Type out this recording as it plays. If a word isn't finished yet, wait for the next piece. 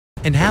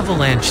An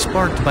avalanche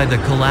sparked by the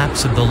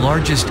collapse of the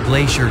largest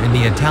glacier in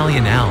the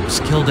Italian Alps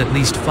killed at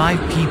least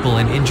 5 people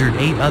and injured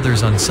 8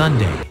 others on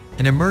Sunday,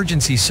 an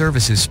emergency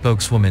services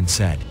spokeswoman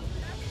said.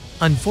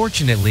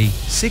 Unfortunately,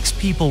 6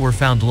 people were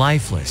found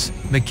lifeless,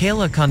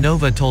 Michela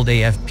Canova told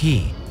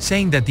AFP,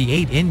 saying that the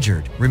 8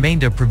 injured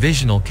remained a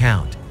provisional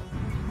count.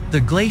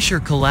 The glacier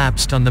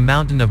collapsed on the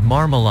mountain of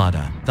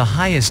Marmolada, the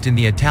highest in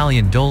the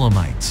Italian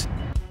Dolomites.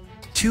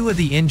 2 of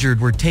the injured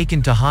were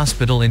taken to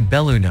hospital in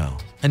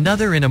Belluno,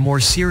 another in a more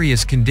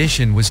serious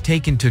condition was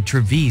taken to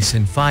Trevise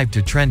and 5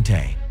 to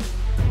Trente.